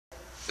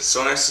It's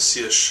so nice to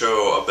see a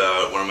show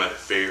about one of my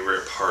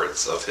favorite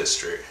parts of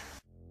history.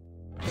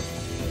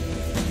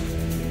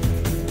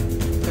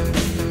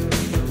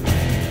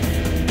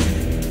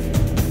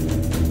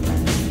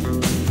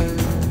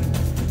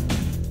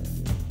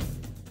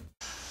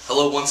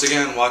 Hello once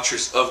again,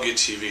 watchers of Good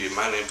TV.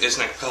 My name is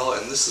Nick Pell,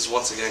 and this is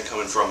once again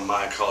coming from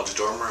my college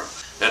dorm room.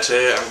 Now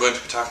today I'm going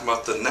to be talking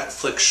about the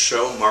Netflix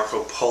show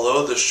Marco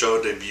Polo. The show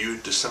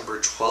debuted December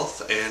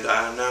 12th, and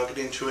I'm now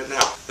getting to it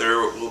now. There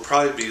will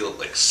probably be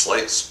like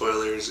slight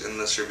spoilers in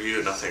this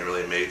review, nothing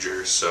really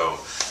major, so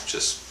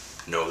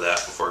just know that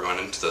before going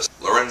into this.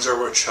 Lorenzo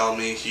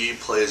Ricciolmi, he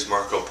plays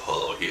Marco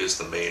Polo. He is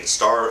the main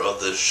star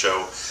of this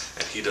show,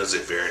 and he does a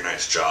very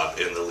nice job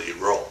in the lead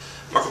role.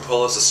 Marco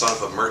Polo is the son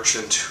of a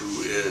merchant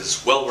who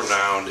is well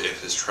renowned in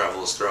his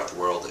travels throughout the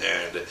world,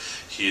 and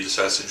he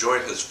decides to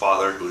join his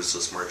father, who is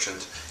this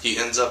merchant. He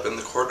ends up in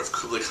the court of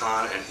Kublai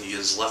Khan, and he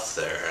is left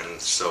there, and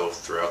so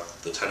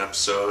throughout the 10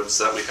 episodes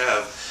that we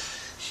have,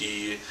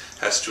 he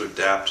has to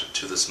adapt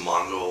to this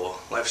Mongol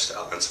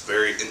lifestyle. And it's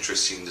very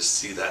interesting to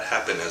see that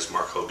happen as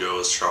Marco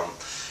goes from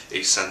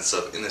a sense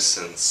of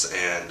innocence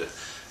and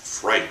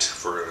fright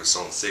for his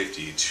own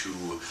safety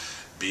to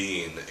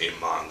being a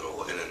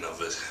Mongol in and of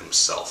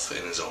himself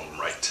in his own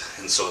right.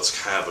 And so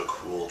it's kind of a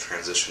cool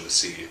transition to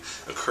see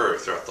occur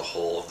throughout the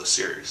whole of the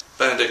series.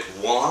 Benedict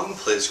Wong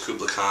plays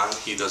Kublai Khan.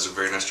 He does a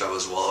very nice job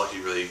as well.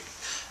 He really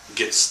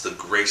gets the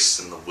grace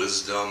and the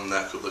wisdom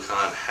that Kublai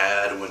Khan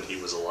had when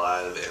he was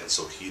alive, and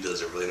so he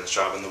does a really nice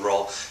job in the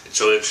role. It's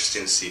really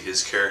interesting to see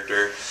his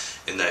character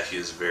in that he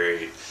is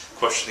very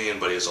questioning,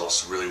 but he is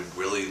also really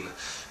willing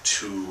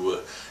to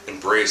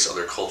embrace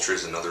other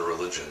cultures and other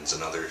religions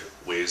and other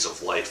ways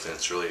of life, and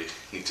it's really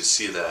neat to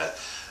see that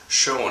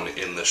shown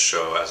in this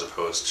show as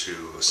opposed to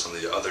some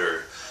of the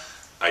other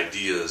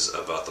ideas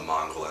about the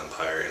Mongol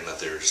Empire, in that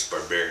they're just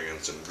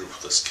barbarians and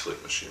ruthless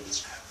killing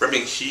machines.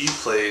 Remy He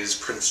plays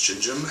Prince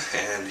Jinjim,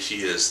 and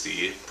he is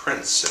the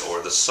prince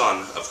or the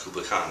son of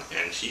Kublai Khan,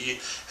 and he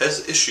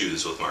has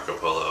issues with Marco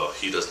Polo.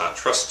 He does not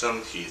trust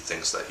him. He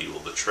thinks that he will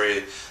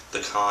betray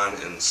the Khan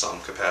in some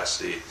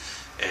capacity,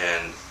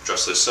 and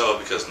justly so,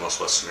 because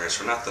most Westerners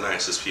were not the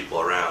nicest people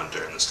around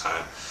during this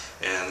time.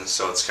 And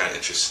so it's kind of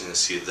interesting to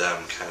see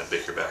them kind of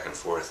bicker back and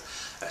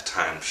forth at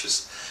times,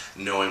 just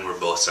knowing where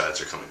both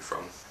sides are coming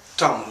from.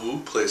 Tom Wu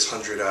plays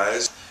Hundred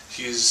Eyes.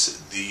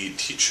 He's the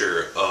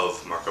teacher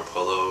of Marco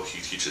Polo.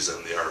 He teaches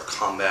him the art of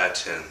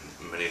combat and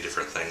many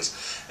different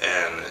things,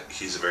 and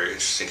he's a very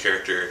interesting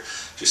character.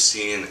 Just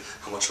seeing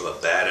how much of a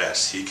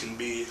badass he can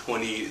be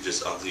when he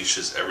just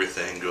unleashes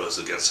everything, goes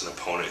against an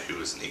opponent who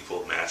is an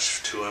equal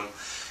match to him.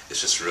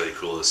 It's just really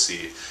cool to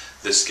see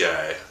this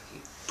guy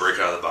break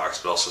out of the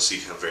box, but also see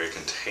him very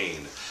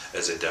contained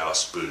as a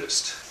Taoist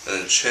Buddhist. And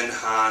then Chen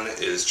Han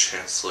is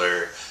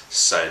Chancellor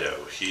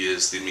Saito. He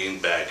is the main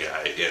bad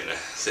guy in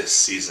this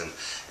season,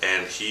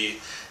 and he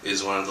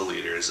is one of the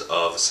leaders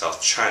of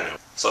South China.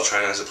 South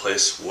China is a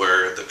place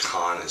where the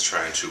Khan is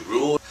trying to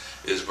rule,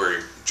 is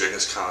where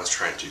Genghis Khan is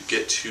trying to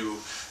get to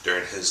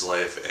during his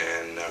life,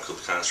 and now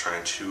Kublai Khan is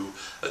trying to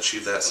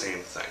achieve that same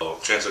thing. So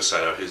Chancellor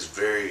Saito, he's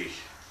very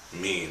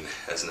mean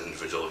as an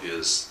individual. He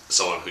is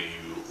someone who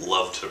you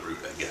love to root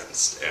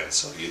against, and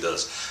so he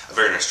does a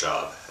very nice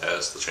job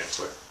as the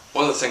Chancellor.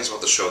 One of the things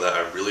about the show that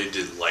I really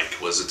did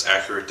like was its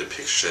accurate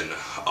depiction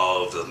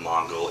of the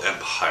Mongol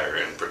Empire,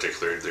 in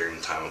particular during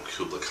the time of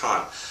Kublai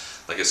Khan.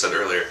 Like I said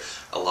earlier,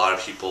 a lot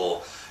of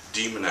people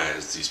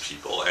demonize these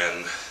people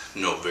and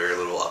know very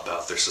little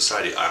about their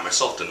society. I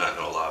myself did not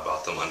know a lot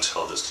about them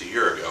until just a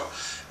year ago,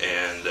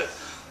 and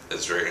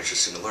it's very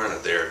interesting to learn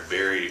that they are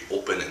very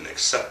open and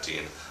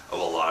accepting of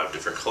a lot of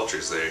different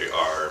cultures. They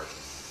are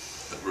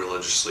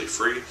religiously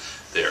free,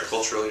 they are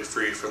culturally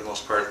free for the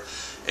most part,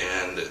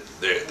 and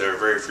they're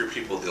very free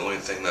people. The only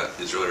thing that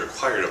is really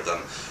required of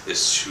them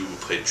is to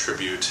pay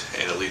tribute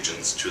and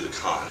allegiance to the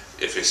Khan.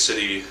 If a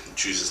city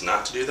chooses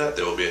not to do that,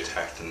 they will be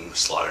attacked and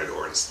slaughtered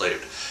or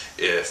enslaved.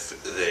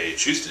 If they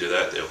choose to do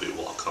that, they'll be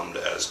welcomed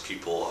as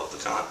people of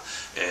the Khan,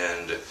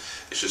 and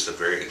it's just a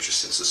very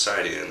interesting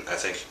society. And I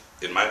think,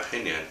 in my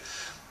opinion,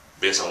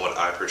 based on what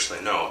I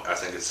personally know, I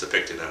think it's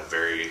depicted in a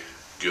very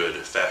good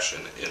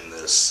fashion in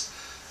this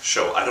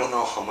show. I don't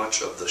know how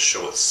much of the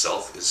show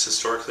itself is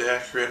historically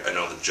accurate. I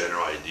know the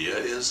general idea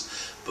is,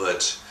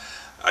 but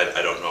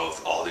I don't know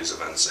if all these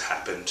events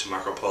happened to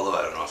Marco Polo.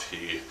 I don't know if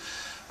he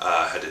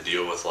had to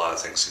deal with a lot of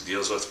things he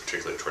deals with,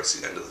 particularly towards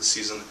the end of the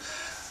season.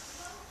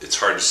 It's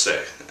hard to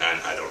say,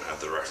 and I don't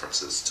have the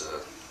references to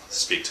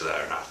speak to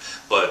that or not,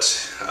 but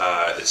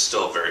it's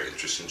still a very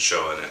interesting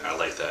show, and I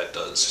like that it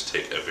does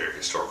take a very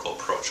historical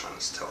approach on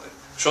its telling.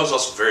 The show is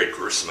also very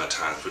gruesome at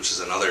times, which is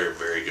another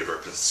very good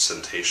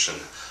representation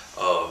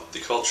of the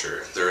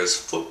culture. There is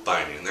foot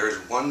binding. There is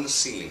one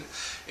scene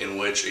in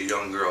which a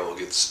young girl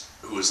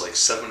who is like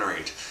 7 or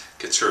 8,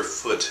 gets her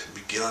foot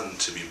begun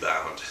to be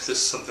bound. This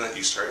is something that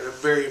you start at a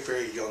very,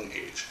 very young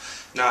age,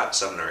 not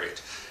 7 or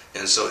 8.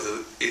 And so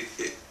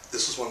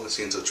this was one of the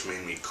scenes which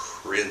made me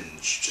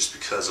cringe, just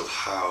because of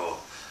how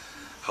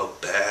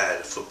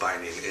bad foot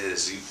binding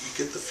is. You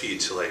get the feet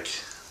to like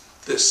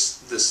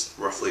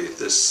roughly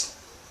this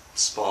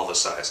small of a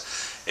size,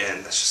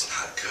 and that's just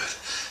not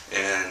good.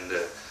 And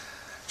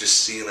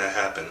just seeing that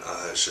happen,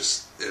 it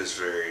was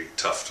very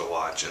tough to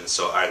watch. And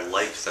so I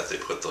like that they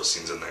put those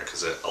scenes in there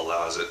because it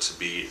allows it to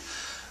be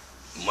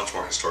much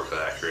more historically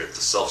accurate.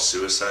 The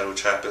self-suicide,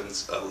 which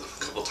happens a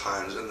couple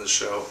times in the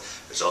show,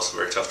 is also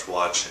very tough to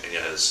watch, and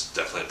yet is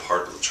definitely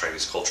part of the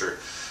Chinese culture.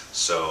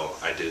 So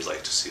I did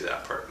like to see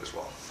that part as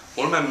well.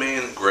 One of my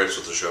main gripes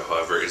with the show,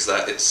 however, is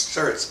that it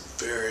starts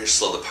very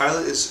slow. The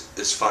pilot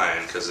is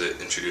fine because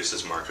it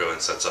introduces Marco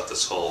and sets up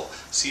this whole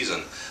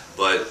season,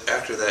 but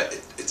after that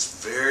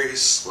it's very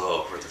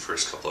slow for the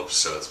first couple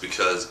episodes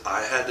because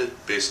I had to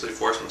basically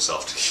force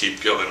myself to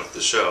keep going with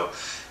the show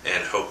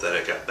and hope that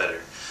it got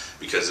better,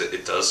 because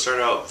it does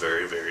start out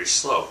very, very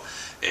slow,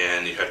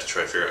 and you have to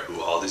try to figure out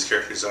who all these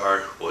characters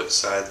are, what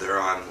side they're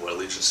on, what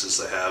allegiances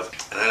they have.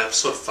 And then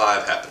episode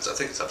 5 happens, I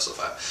think it's episode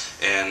 5,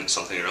 and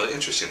something really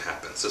interesting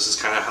happens. This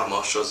is kind of how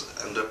most shows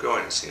end up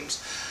going, it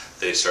seems.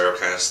 They start out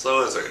kind of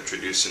slow as they're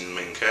introducing the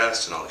main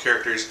cast and all the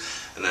characters,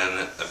 and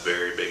then a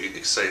very big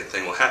exciting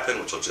thing will happen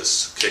which will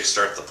just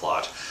kickstart the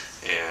plot,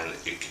 and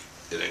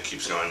it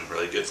keeps going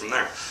really good from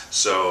there.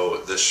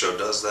 So this show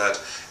does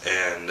that,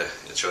 and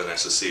it's really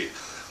nice to see.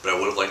 But I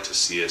would have liked to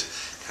see it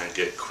kind of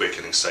get quick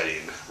and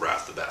exciting right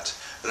off the bat.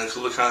 And then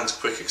Kublai Khan's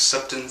quick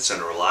acceptance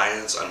and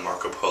reliance on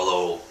Marco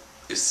Polo,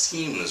 it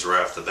seems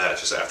right off the bat,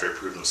 just after he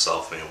proved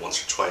himself maybe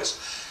once or twice,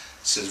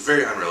 seems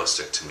very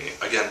unrealistic to me.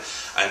 Again,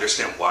 I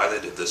understand why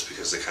they did this,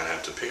 because they kind of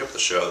have to pick up the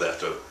show. They have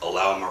to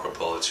allow Marco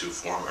Polo to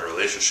form a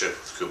relationship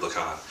with Kublai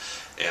Khan,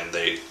 and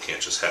they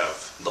can't just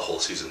have the whole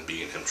season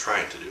being him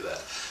trying to do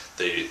that.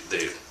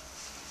 They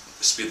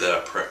speed that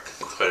up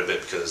quite a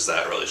bit because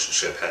that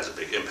relationship has a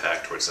big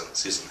impact towards the end of the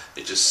season.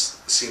 It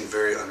just seemed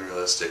very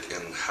unrealistic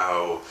in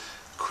how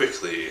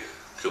quickly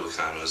Kublai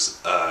Khan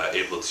was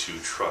able to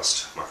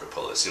trust Marco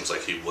Polo. It seems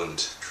like he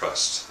wouldn't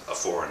trust a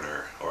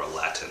foreigner, or a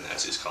Latin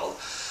as he's called,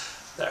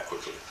 that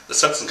quickly. The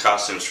sets and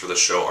costumes for the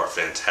show are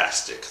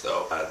fantastic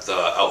though.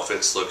 The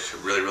outfits look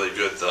really, really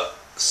good. The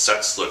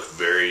sets look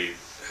very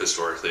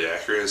historically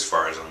accurate as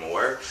far as I'm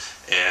aware,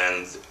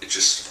 and it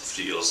just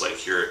feels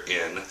like you're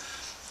in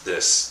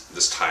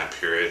this time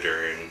period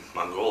during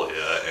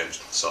Mongolia and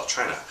South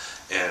China,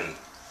 and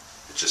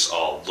it just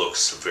all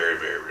looks very,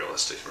 very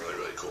realistic and really,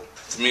 really cool.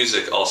 The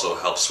music also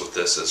helps with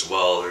this as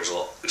well.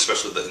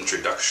 Especially the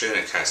introduction,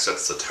 it kind of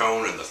sets the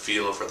tone and the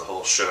feel for the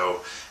whole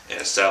show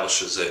and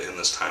establishes it in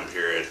this time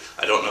period.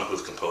 I don't know who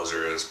the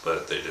composer is,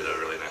 but they did a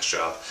really nice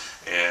job,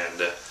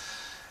 and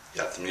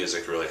yeah, the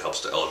music really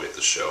helps to elevate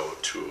the show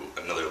to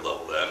another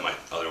level that it might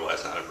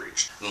otherwise not have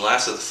reached. And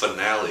lastly, the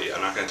finale, I'm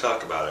not going to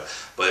talk about it,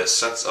 but it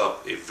sets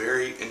up a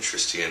very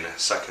interesting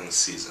second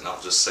season. I'll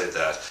just say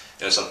that.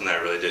 And it's something that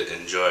I really did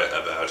enjoy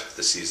about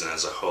the season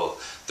as a whole.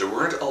 There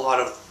weren't a lot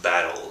of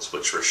battles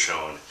which were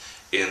shown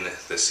in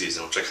this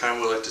season, which I kind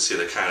of would like to see.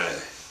 They kind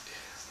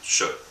of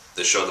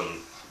show them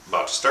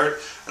about to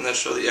start, and then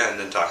show the end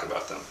and talk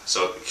about them.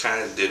 So it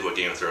kind of did what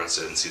Game of Thrones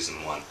did in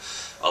season 1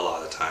 a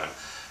lot of the time.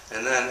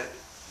 And then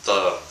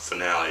the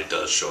finale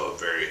does show a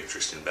very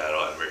interesting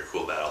battle and a very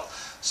cool battle.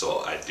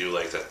 So I do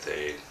like that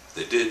they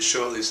did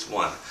show at least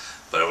one,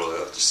 but I would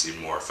like to see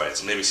more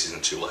fights. Maybe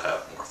season 2 will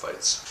have more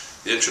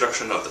fights. The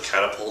introduction of the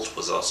catapult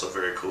was also a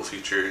very cool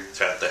feature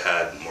that they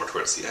had more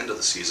towards the end of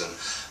the season,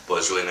 but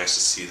it's really nice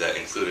to see that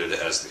included,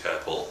 as the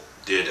catapult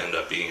did end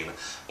up being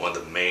one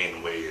of the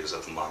main ways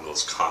that the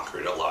Mongols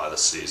conquered a lot of the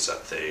cities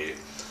that they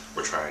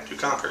were trying to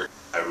conquer.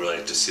 I really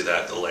like to see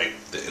that,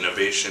 the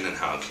innovation and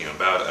how it came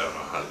about. I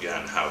don't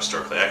know how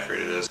historically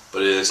accurate it is,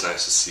 but it is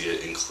nice to see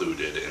it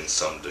included in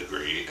some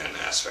degree and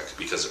aspect,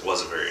 because it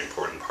was a very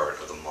important part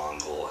of the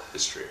Mongol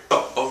history.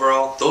 So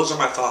overall, those are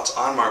my thoughts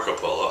on Marco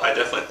Polo. I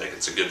definitely think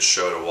it's a good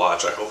show to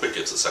watch. I hope it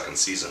gets a second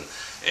season,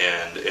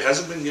 and it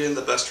hasn't been getting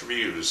the best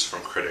reviews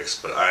from critics,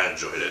 but I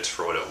enjoyed it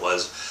for what it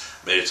was.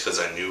 Maybe it's because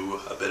I knew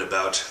a bit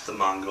about the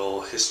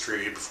Mongol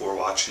history before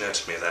watching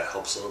it. Maybe that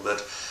helps a little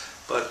bit.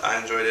 But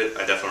I enjoyed it.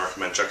 I definitely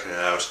recommend checking it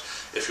out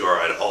if you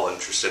are at all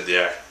interested.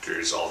 The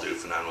actors all do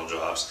phenomenal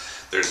jobs.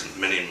 There's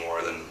many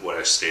more than what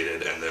I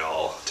stated, and they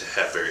all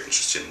have very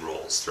interesting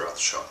roles throughout the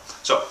show.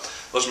 So,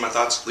 those are my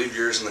thoughts. Leave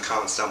yours in the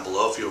comments down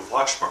below if you have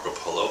watched Marco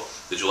Polo.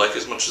 Did you like it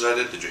as much as I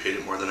did? Did you hate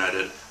it more than I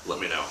did? Let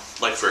me know.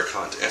 Like, favorite,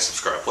 comment, and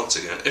subscribe once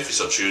again if you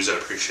so choose. I'd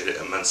appreciate it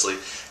immensely.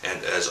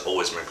 And as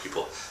always, my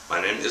people, my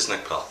name is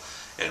Nick Pell.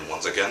 And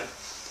once again,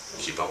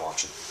 keep on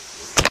watching.